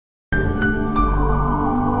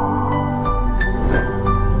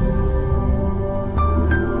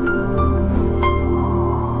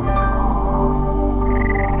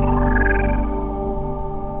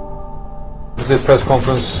this press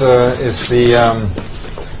conference is the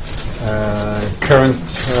current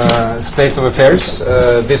state of affairs,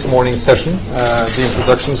 this morning's session, the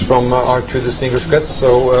introductions from our two distinguished guests.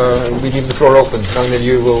 So we leave the floor open. Ragnhild,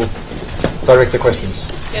 you will direct the questions.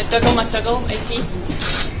 Yeah, Dougal McDougall, AP.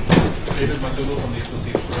 David McDougall from the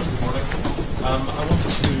Associated Press. Good morning. I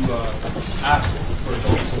wanted to ask for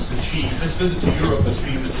Aung Suu Kyi. This visit to Europe has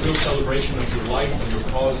been a real celebration of your life and your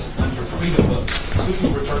cause and your freedom, but soon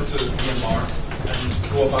you'll return to Myanmar and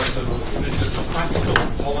go about the business of practical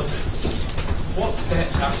politics. What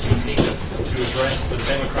steps have to be taken to address the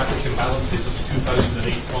democratic imbalances of the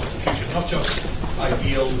 2008 Constitution? Not just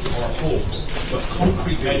ideals or hopes, but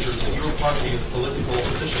concrete measures that your party as political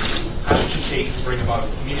opposition has to take to bring about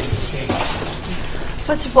meaningful change.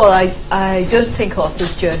 First of all, I don't think of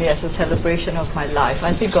this journey as a celebration of my life.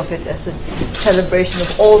 I think of it as a celebration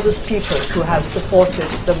of all those people who have supported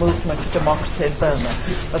the movement for democracy in Burma,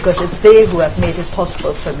 because it's they who have made it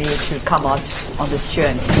possible for me to come out on this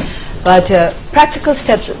journey. But practical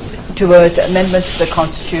steps towards amendments to the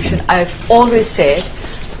Constitution, I've always said,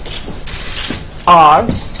 are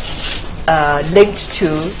linked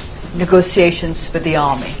to negotiations with the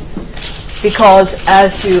army. Because,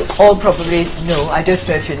 as you all probably know, I don't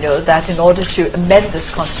know if you know, that in order to amend this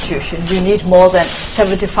Constitution, you need more than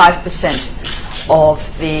 75% of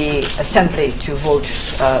the Assembly to vote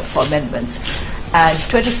for amendments. And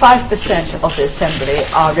 25% of the Assembly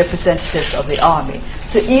are representatives of the army.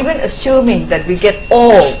 So even assuming that we get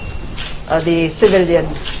all the civilian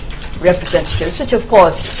representatives, which of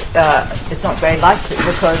course is not very likely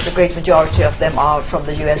because the great majority of them are from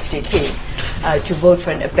the USDP, to vote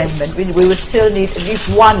for an amendment, we would still need at least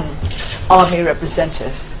one army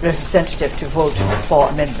representative to vote for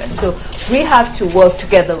amendment. So we have to work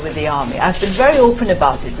together with the army. I've been very open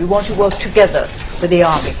about it. We want to work together with the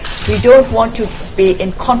army. We don't want to be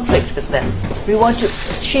in conflict with them. We want to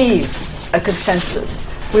achieve a consensus.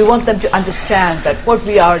 We want them to understand that what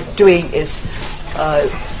we are doing is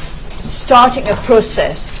starting a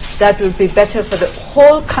process that will be better for the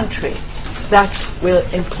whole country. That will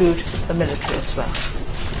include the military as well.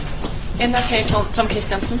 NRK, Tom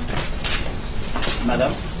Christiansen.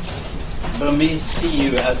 Madam, Burmese see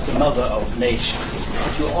you as the mother of nations.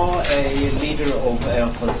 You are a leader of a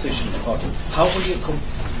opposition party. How will you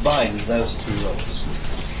combine those two roles?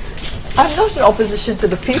 I'm not in opposition to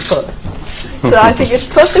the people. So I think it's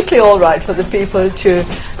perfectly all right for the people to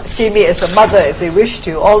see me as a mother if they wish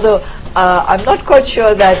to, although I'm not quite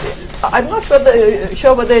sure that I'm not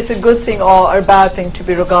sure whether it's a good thing or a bad thing to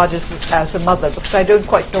be regarded as a mother, because I don't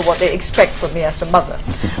quite know what they expect from me as a mother.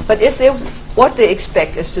 But if what they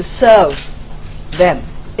expect is to serve them,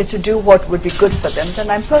 is to do what would be good for them, then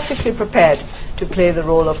I'm perfectly prepared to play the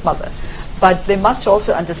role of mother. But they must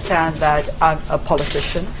also understand that I'm a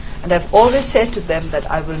politician, and I've always said to them that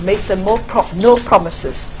I will make them no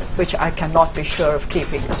promises which I cannot be sure of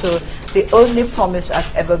keeping. So the only promise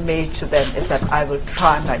I've ever made to them is that I will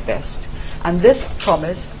try my best. And this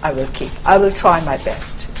promise I will keep. I will try my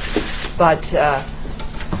best. But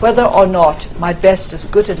whether or not my best is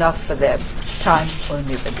good enough for them, time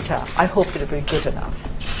only will tell. I hope it will be good enough.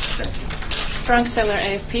 Thank you. Frank Seller,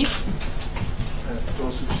 AFP.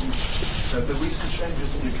 The recent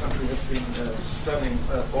changes in your country have been stunning,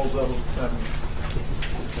 although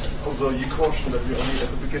you cautioned that we're only at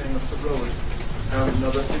the beginning of the road. Now,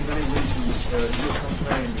 there have been many reasons, your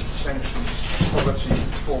campaign, sanctions, poverty,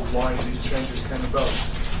 for why these changes came about.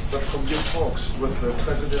 But from your talks with the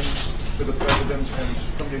president, and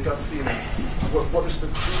from your gut feeling, what is the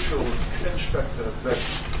crucial clinch factor that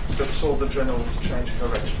saw the generals change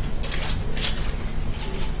direction?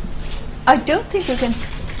 I don't think you can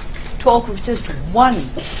talk of just one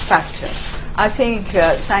factor. I think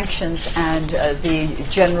sanctions and the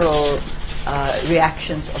general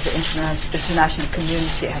reactions of the international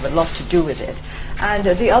community have a lot to do with it. And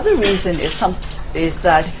the other reason is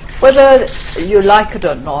that whether you like it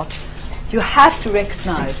or not, you have to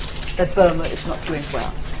recognize that Burma is not doing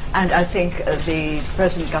well. And I think the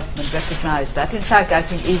present government recognized that. In fact, I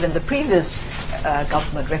think even the previous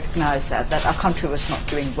government recognized that our country was not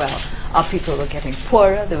doing well. Our people were getting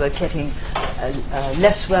poorer, they were getting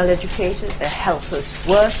less well educated, their health was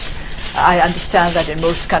worse. I understand that in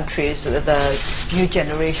most countries the new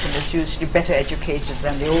generation is usually better educated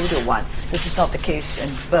than the older one. This is not the case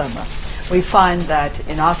in Burma. We find that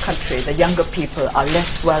in our country the younger people are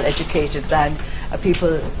less well educated than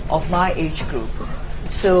people of my age group.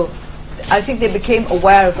 So I think they became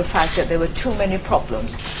aware of the fact that there were too many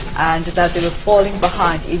problems and that they were falling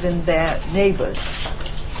behind even their neighbors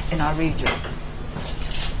in our region.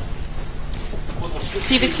 What was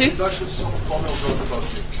TV2. That's what some Connell wrote about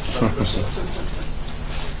you.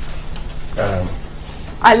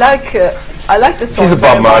 I like the song. She's a Bob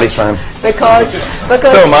very Marley much fan. because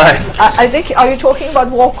So am I. I think, are you talking about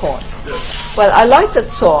Walk On? Well, I like that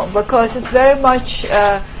song because it's very much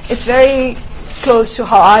it's very close to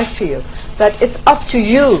how I feel, that it's up to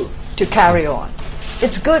you to carry on.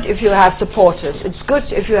 It's good if you have supporters. It's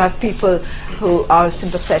good if you have people who are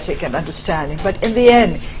sympathetic and understanding. But in the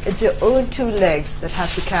end, it's your own two legs that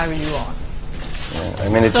have to carry you on. I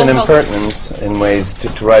mean, it's an impertinence in ways to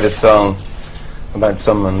write a song about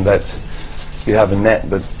someone that you haven't met,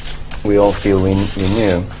 but we all feel we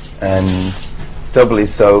knew. And doubly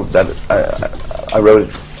so that I wrote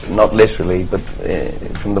it not literally, but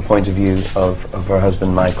from the point of view of her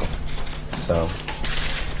husband, Michael. So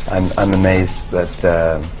I'm amazed that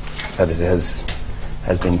that it has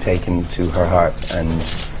been taken to her heart and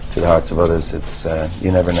to the hearts of others. It's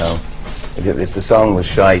you never know. If the song was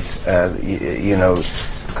shite, you know,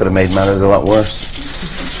 could have made matters a lot worse.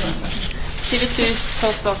 TV2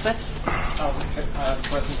 Post Offset.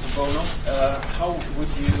 Question for Bono. How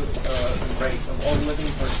would you rate of all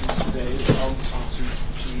living persons today Aung San Suu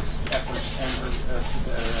Kyi's efforts and her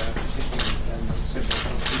position and civil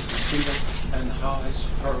freedom, and how has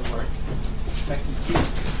her work affected you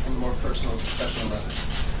on a more personal, professional level?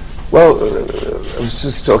 Well, I was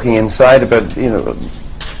just talking inside about, you know,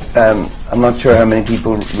 I'm not sure how many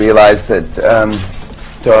people realize that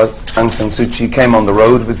Aung San Suu Kyi came on the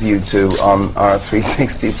road with U2 on our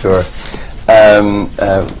 360 tour.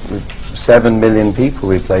 7 million people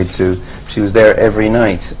we played to. She was there every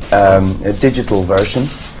night, a digital version,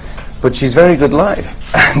 but she's very good live,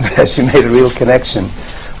 and she made a real connection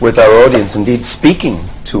with our audience, indeed speaking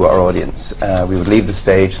to our audience. We would leave the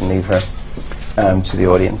stage and leave her to the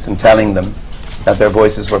audience and telling them that their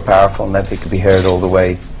voices were powerful and that they could be heard all the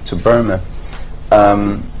way to Burma.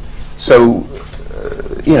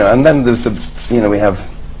 You know, and then there's the, you know, we have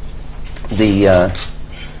the,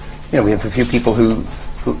 you know, we have a few people who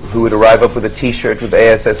would arrive up with a T-shirt with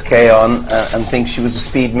ASSK on and think she was a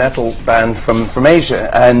speed metal band from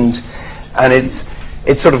Asia, and it's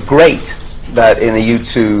sort of great that in a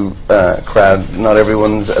U2 crowd, not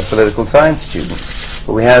everyone's a political science student,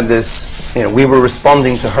 but we had this, you know, we were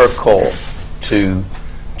responding to her call to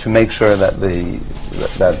make sure that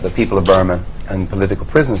the people of Burma and political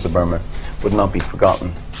prisoners of Burma would not be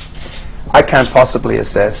forgotten. I can't possibly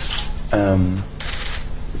assess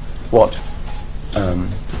what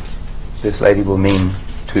this lady will mean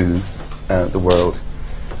to the world.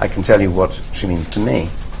 I can tell you what she means to me.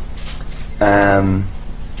 And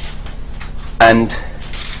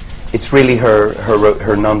it's really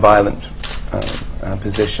her non-violent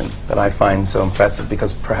position that I find so impressive,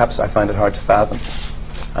 because perhaps I find it hard to fathom.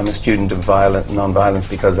 I'm a student of non-violence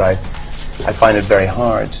because I find it very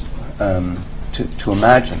hard to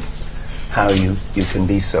imagine how you can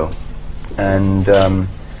be so. And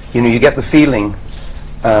you know, you get the feeling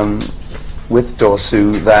with Daw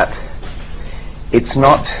Suu that it's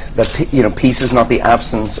not that, you know, peace is not the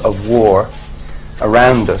absence of war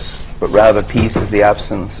around us, but rather peace is the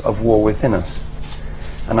absence of war within us.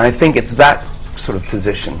 And I think it's that sort of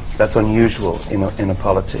position that's unusual in a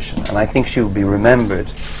politician. And I think she will be remembered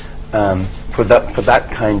for that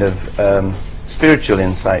kind of spiritual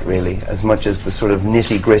insight, really, as much as the sort of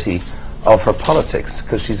nitty-gritty of her politics,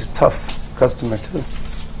 because she's a tough customer too.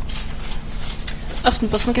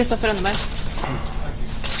 Aftenposten, Kristoffer Rønneberg.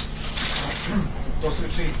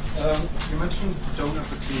 You mentioned donor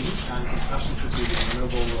fatigue and compassion fatigue in the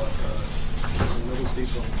Nobel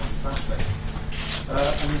speech on Saturday.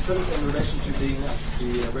 And you said it in relation to being at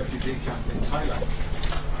the refugee camp in Thailand.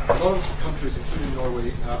 A lot of countries, including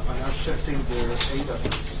Norway, are now shifting their aid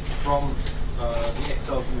efforts from the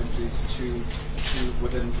exile communities to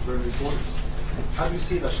within the Burmese borders. How do you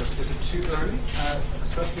see that shift? Is it too early,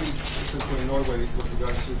 especially since we're in Norway with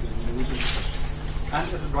regards to the Norwegian situation? And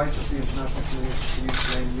is it right of the international community to use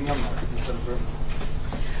the name Myanmar instead of Burma?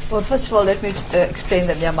 Well, first of all, let me explain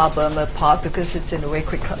the Myanmar-Burma part, because it's in a way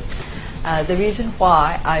quicker. The reason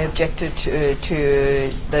why I objected to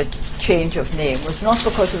the change of name was not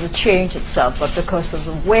because of the change itself, but because of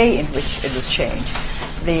the way in which it was changed.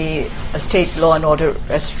 The State Law and Order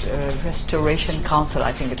Restoration Council,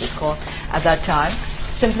 I think it was called, at that time,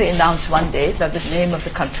 simply announced one day that the name of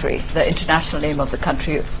the country, the international name of the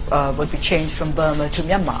country, would be changed from Burma to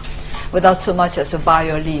Myanmar, without so much as a buy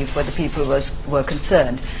or leave where the people were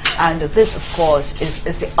concerned. And this, of course,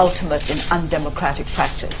 is the ultimate in undemocratic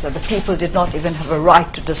practice, that the people did not even have a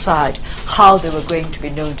right to decide how they were going to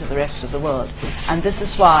be known to the rest of the world. And this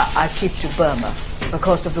is why I keep to Burma.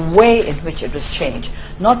 because of the way in which it was changed,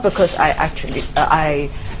 not because I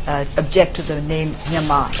object to the name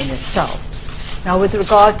Myanmar in itself. Now, with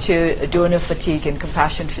regard to donor fatigue and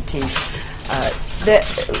compassion fatigue,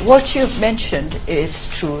 what you mentioned is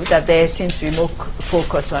true, that there seems to be more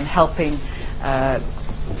focus on helping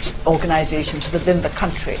organizations within the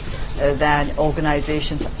country than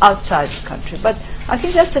organizations outside the country. But I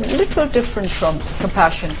think that's a little different from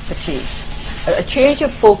compassion fatigue. A change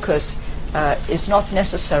of focus is not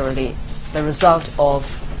necessarily the result of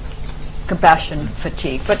compassion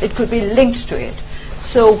fatigue, but it could be linked to it.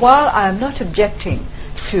 So while I am not objecting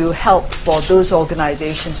to help for those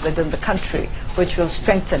organizations within the country which will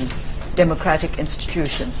strengthen democratic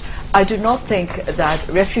institutions, I do not think that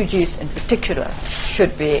refugees in particular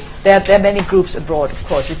should be, there are many groups abroad, of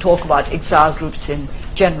course, we talk about exile groups in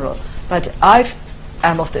general, but I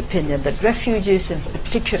am of the opinion that refugees in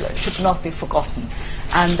particular should not be forgotten,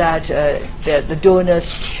 and that the donors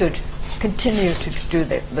should continue to do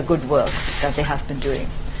the good work that they have been doing.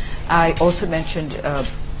 I also mentioned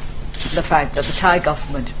the fact that the Thai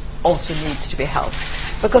government also needs to be helped,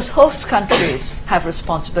 because host countries have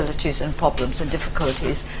responsibilities and problems and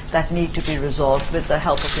difficulties that need to be resolved with the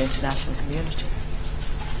help of the international community.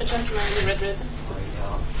 The gentleman in the red ribbon.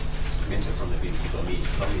 Mentor from the BBC for me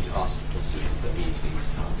to ask for student Burmese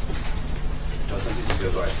please. It was something to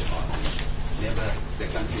go right about. The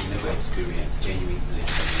country never experienced genuine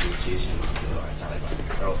political negotiation with the Taliban.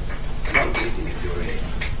 So, one case in the Korea,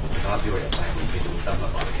 the Korea time we do some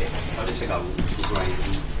about it. How to check out the grind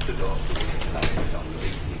to the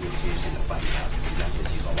negotiation of finding out the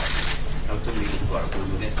messages of what. Now, to me, who are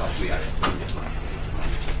going to South Korea,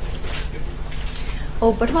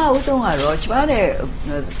ပထမဦးဆုံးကတော့ကျမနဲ့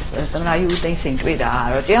သမ္မတကြီးဦးသိန်းစိန်တွေ့တာက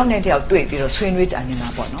တော့တယောက်နဲ့တယောက်တွေ့ပြီးတော့ဆွေးနွေးတာနေတာ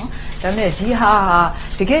ပေါ့နော်။ဒါပေမဲ့ဒီဟာ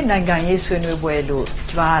တကယ်နိုင်ငံရေးဆွေးနွေးပွဲလို့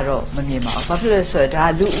ကျမကတော့မမြင်ပါဘူး။ဘာဖြစ်လဲဆိုတော့ဒါ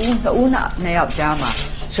လူဦးနှစ်ယောက်ကြားမှာ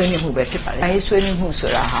ဆွေးနွေးမှုပဲဖြစ်ပါတယ်။အဲဒီဆွေးနွေးမှု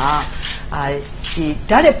ဆိုတာဟာဒီ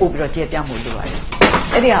ဓာတ်နဲ့ပို့ပြီးတော့ကျေပြတ်မှုလိုပါတယ်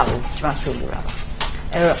။အဲ့ဒီဟာကိုကျမဆိုလိုတာပါ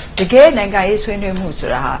။အဲ့တော့တကယ်နိုင်ငံရေးဆွေးနွေးမှုဆို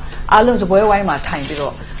တာဟာအားလုံးစပွဲဝိုင်းမှာထိုင်ပြီး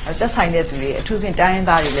တော့သက်ဆိုင်တဲ့သူတွေအထူးဖြင့်တိုင်းရင်း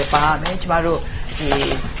သားတွေလည်းပါမယ်။ကျမတို့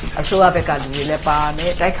အစိုးရဘက်ကလူတွေလည်းပါမ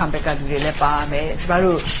ယ်တိုက်ခံဘက်ကလူတွေလည်းပါမယ်ကျမ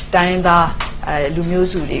တို့တိုင်းရင်းသားလူမျိုး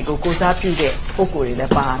စုတွေကိုကိုစားပြုတဲ့ပုဂ္ဂိုလ်တွေလ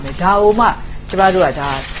ည်းပါမယ်ဒါအိုမှကျမတို့ကဒါ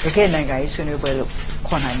တကယ်နိုင်ငံရေးဆွေးနွေးပွဲလို့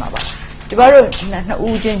ခေါ်နိုင်မှာပါကျမတို့နှစ်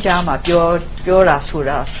ဦးချင်းကြားမှာပြောတာဆို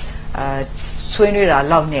တာဆွေးနွေးတာ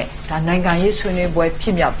လောက်နဲ့ဒါနိုင်ငံရေးဆွေးနွေးပွဲဖြ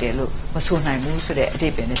စ်မြောက်တယ်လို့မဆိုနိုင်ဘူးဆိုတဲ့အဓိ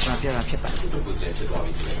ပ္ပာယ်နဲ့ကျမပြောတာဖြစ်ပါတယ်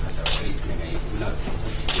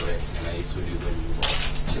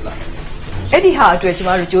အဲ့ဒီဟာအတွက်ကျမ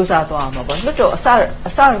တို့စူးစမ်းသွားအောင်ပါလွတ်တော်အစ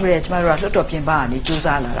ရကျမတို့ကလွတ်တော်ပြင်ပကနေစူးစ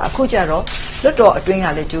မ်းလာတာအခုကျတော့လွတ်တော်အတွင်းက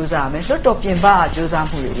လည်းစူးစမ်းရမယ်လွတ်တော်ပြင်ပကစူးစမ်း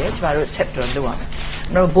မှုတွေလည်းကျမတို့ဆက်ပြီးလုပ်ရမယ်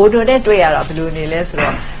တော့ဘိုးတို့နဲ့တွေ့ရတာဘယ်လိုနေလဲဆို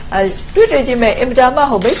တော့တွေ့ချင်းမဲ့အင်မတန်မှ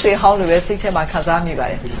ဟိုမိတ်ဆွေဟောင်းလိုပဲစိတ်ထဲမှာခံစားမိပါ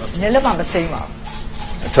တယ်နည်းလည်းမစိမ့်ပါဘူး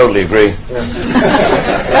I totally agree.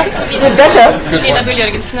 Better. Ina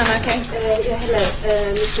Björgensen, okay. Hello,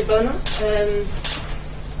 Mr. Bono.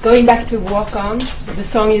 Going back to Walk On, the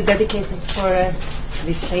song you dedicated for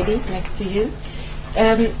this lady next to you.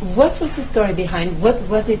 What was the story behind? What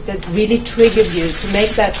was it that really triggered you to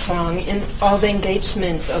make that song and all the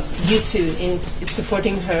engagement of you two in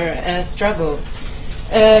supporting her struggle?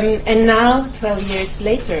 And now, 12 years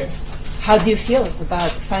later, how do you feel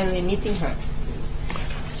about finally meeting her?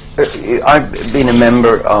 I've been a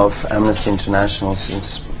member of Amnesty International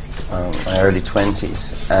since my early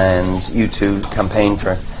 20s, and you two campaigned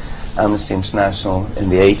for Amnesty International in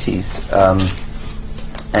the 80s.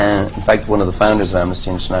 And in fact, one of the founders of Amnesty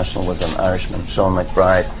International was an Irishman, Sean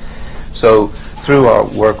McBride. So through our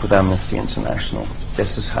work with Amnesty International,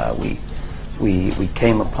 this is how we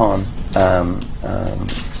came upon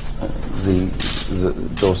the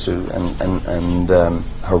Dosu and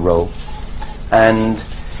her role. And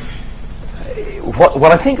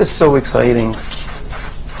what I think is so exciting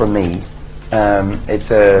for me,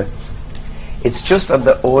 it's just that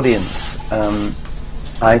the audience,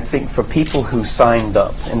 I think for people who signed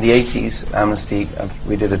up, in the 80s, Amnesty,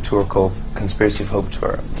 we did a tour called Conspiracy of Hope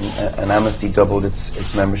Tour, and Amnesty doubled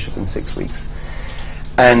its membership in 6 weeks.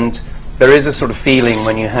 And there is a sort of feeling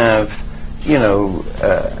when you have, you know,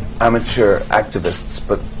 amateur activists,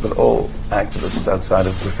 but all activists outside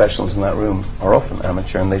of professionals in that room are often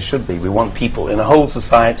amateur, and they should be. We want people in a whole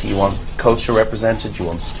society. You want culture represented, you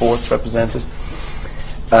want sports represented.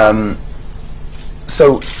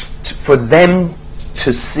 So for them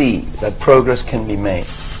to see that progress can be made,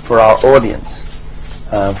 for our audience,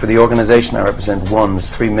 for the organization I represent, one,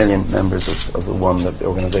 there's 3 million members of the one, the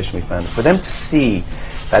organization we founded, for them to see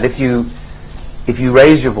that if you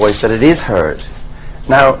raise your voice, that it is heard,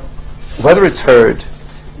 Now, whether it's heard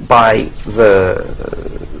by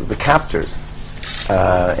the captors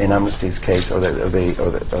in Amnesty's case or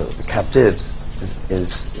the captives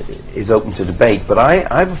is open to debate. But I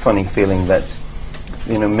have a funny feeling that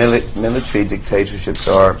military dictatorships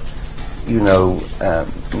are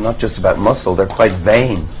not just about muscle, they're quite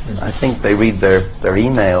vain. I think they read their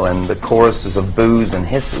email and the choruses of boos and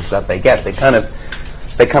hisses that they get. They kind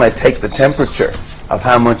of take the temperature of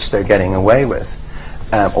how much they're getting away with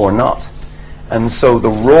or not. And so the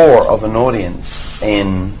roar of an audience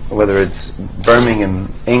in, whether it's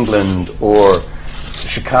Birmingham, England, or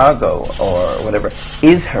Chicago, or whatever,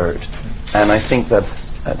 is heard. And I think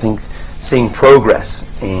seeing progress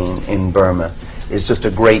in Burma is just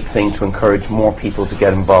a great thing to encourage more people to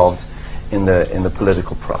get involved in the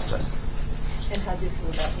political process. And how do you feel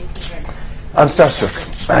about it? I'm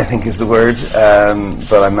starstruck, I think is the word,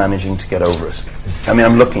 but I'm managing to get over it. I mean,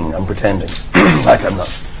 I'm pretending like I'm not.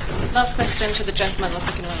 Last question to the gentleman, the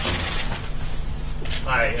second row.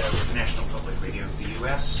 Hi, with National Public Radio of the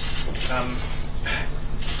U.S.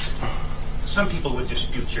 Some people would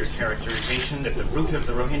dispute your characterization that the root of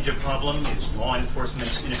the Rohingya problem is law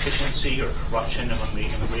enforcement's inefficiency or corruption among the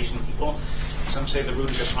immigration people. Some say the root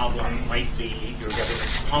of the problem might be your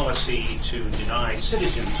government's policy to deny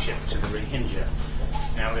citizenship to the Rohingya.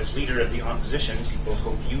 Now, as leader of the opposition, people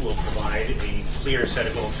hope you will provide a clear set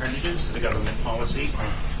of alternatives to the government policy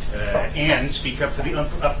and speak up for the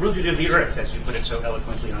uprooted of the earth, as you put it so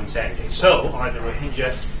eloquently on Saturday. So, are the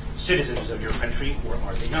Rohingya citizens of your country, or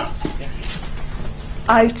are they not? Thank you.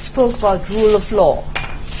 I spoke about rule of law,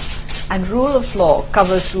 and rule of law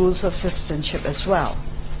covers rules of citizenship as well.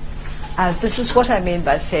 And this is what I mean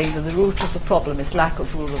by saying that the root of the problem is lack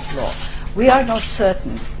of rule of law. We are not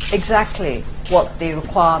certain exactly what the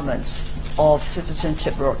requirements of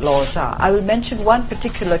citizenship laws are. I will mention one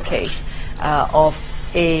particular case of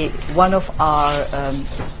one of our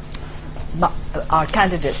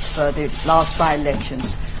candidates for the last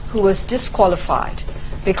by-elections who was disqualified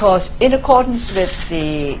because, in accordance with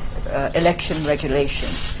the election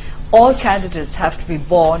regulations, all candidates have to be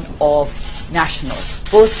born of nationals.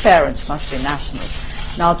 Both parents must be nationals.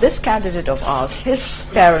 Now, this candidate of ours, his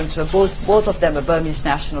parents were both of them were Burmese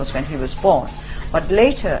nationals when he was born, but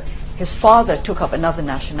later his father took up another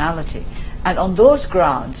nationality, and on those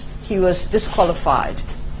grounds he was disqualified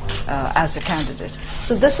as a candidate.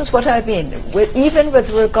 So this is what I mean. Even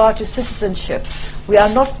with regard to citizenship, we are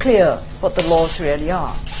not clear what the laws really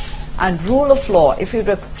are. And rule of law, if we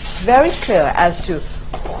were very clear as to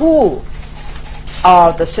who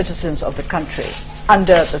are the citizens of the country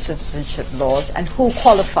under the citizenship laws and who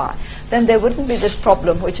qualify, then there wouldn't be this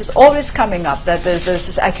problem which is always coming up, that there's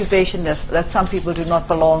this accusation that some people do not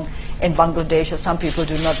belong in Bangladesh or some people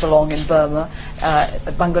do not belong in Burma.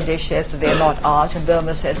 Bangladesh says that they're not ours and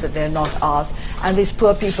Burma says that they're not ours, and these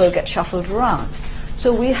poor people get shuffled around.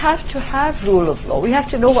 So we have to have rule of law. We have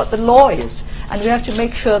to know what the law is, and we have to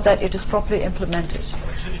make sure that it is properly implemented.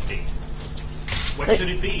 What should it be? What should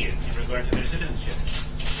it be in regard to their citizenship?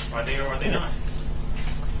 Are they or are they not?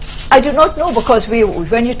 I do not know, because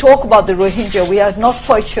when you talk about the Rohingya, we are not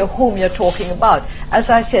quite sure whom you're talking about. As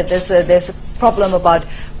I said, there's a problem about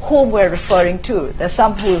whom we're referring to. There's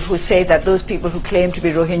some who say that those people who claim to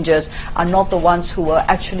be Rohingyas are not the ones who were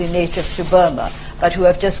actually native to Burma, but who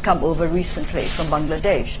have just come over recently from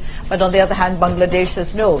Bangladesh. But on the other hand, Bangladesh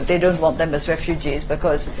says no, they don't want them as refugees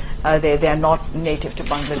because they are not native to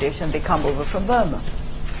Bangladesh and they come over from Burma.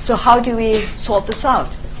 So how do we sort this out?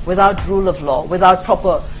 Without rule of law, without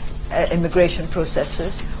proper immigration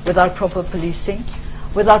processes, without proper policing,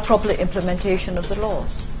 without proper implementation of the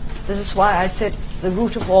laws. This is why I said the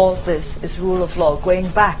root of all this is rule of law, going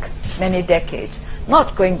back many decades,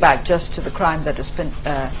 not going back just to the crime that has been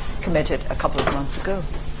committed a couple of months ago.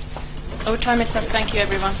 Our time is up. Thank you,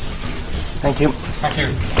 everyone. Thank you. Thank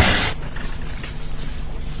you.